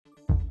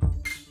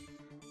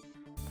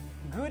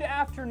Good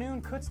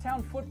afternoon,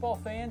 Kutztown football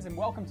fans, and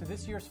welcome to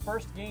this year's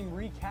first game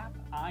recap.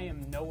 I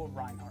am Noah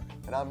Reinhardt.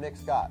 And I'm Nick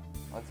Scott.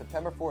 On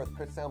September 4th,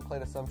 Kutztown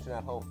played Assumption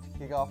at home to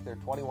kick off their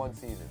 21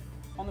 season.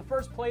 On the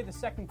first play of the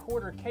second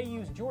quarter,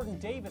 KU's Jordan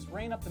Davis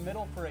ran up the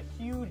middle for a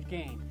huge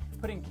gain,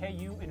 putting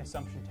KU in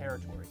Assumption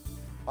territory.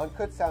 On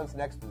Kutztown's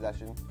next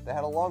possession, they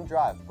had a long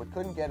drive but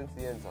couldn't get into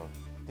the end zone.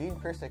 Dean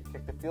Krissick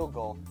kicked a field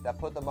goal that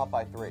put them up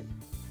by 3.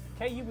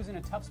 KU was in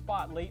a tough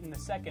spot late in the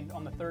second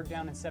on the 3rd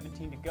down and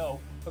 17 to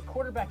go, but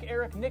quarterback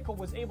Eric Nickel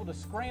was able to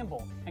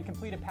scramble and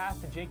complete a pass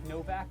to Jake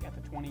Novak at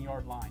the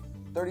 20-yard line.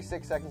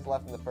 36 seconds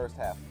left in the first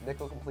half.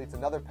 Nickel completes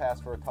another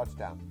pass for a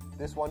touchdown,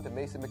 this one to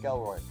Mason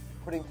McElroy,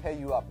 putting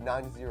KU up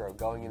 9-0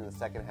 going into the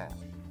second half.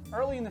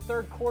 Early in the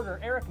third quarter,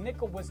 Eric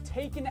Nickel was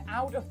taken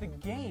out of the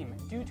game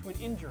due to an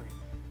injury.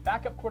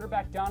 Backup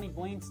quarterback Donnie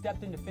Blaine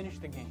stepped in to finish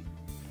the game.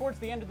 Towards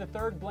the end of the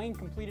third, Blaine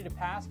completed a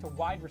pass to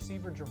wide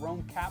receiver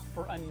Jerome Kapp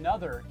for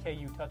another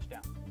KU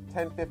touchdown.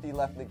 10:50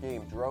 left in the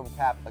game. Jerome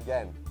Kapp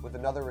again with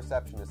another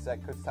reception to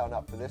set Kutztown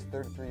up for this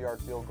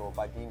 33-yard field goal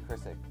by Dean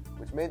Krissick,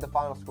 which made the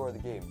final score of the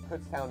game.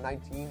 Kutztown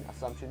 19,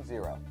 Assumption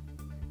 0.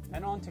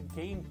 And on to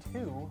Game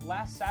 2.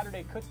 Last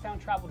Saturday,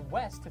 Kutztown traveled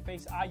west to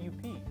face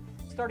IUP.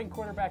 Starting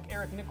quarterback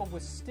Eric Nickel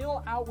was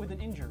still out with an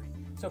injury,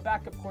 so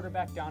backup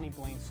quarterback Donnie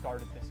Blaine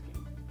started this game.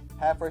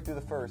 Halfway through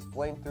the first,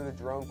 Blaine threw to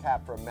Jerome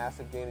Kapp for a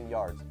massive gain in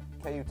yards.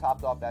 KU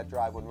topped off that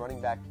drive when running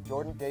back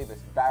Jordan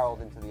Davis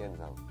barreled into the end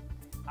zone.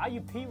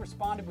 IUP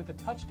responded with a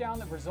touchdown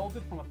that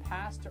resulted from a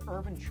pass to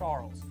Urban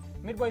Charles.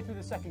 Midway through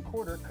the second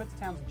quarter,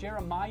 Kutztown's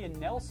Jeremiah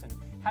Nelson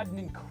had an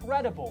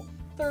incredible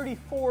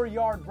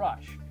 34-yard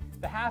rush.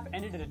 The half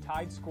ended at a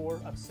tied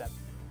score of 7.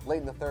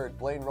 Late in the third,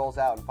 Blaine rolls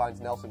out and finds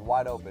Nelson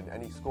wide open,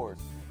 and he scores.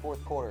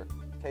 Fourth quarter,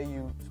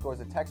 KU scores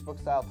a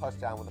textbook-style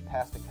touchdown with a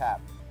pass to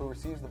Kapp, who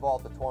receives the ball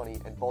at the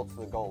 20 and bolts to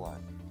the goal line.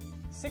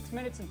 6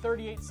 minutes and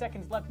 38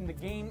 seconds left in the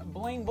game.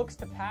 Blaine looks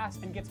to pass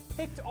and gets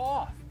picked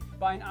off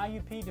by an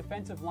IUP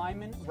defensive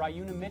lineman,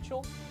 Ryuna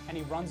Mitchell, and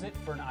he runs it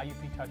for an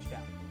IUP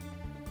touchdown.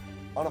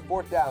 On a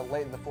 4th down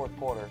late in the fourth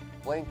quarter,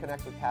 Blaine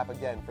connects with Kapp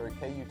again for a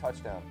KU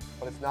touchdown,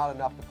 but it's not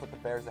enough to put the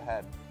Bears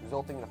ahead,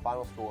 resulting in a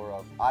final score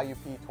of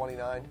IUP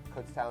 29,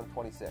 Kutztown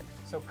 26.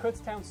 So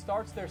Kutztown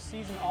starts their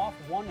season off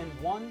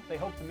 1-1. They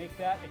hope to make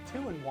that a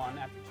 2-1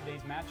 after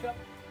today's matchup.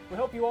 We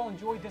hope you all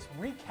enjoyed this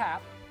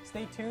recap.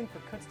 Stay tuned for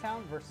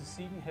Kutztown versus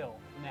Seton Hill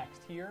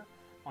next here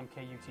on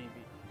KUTV.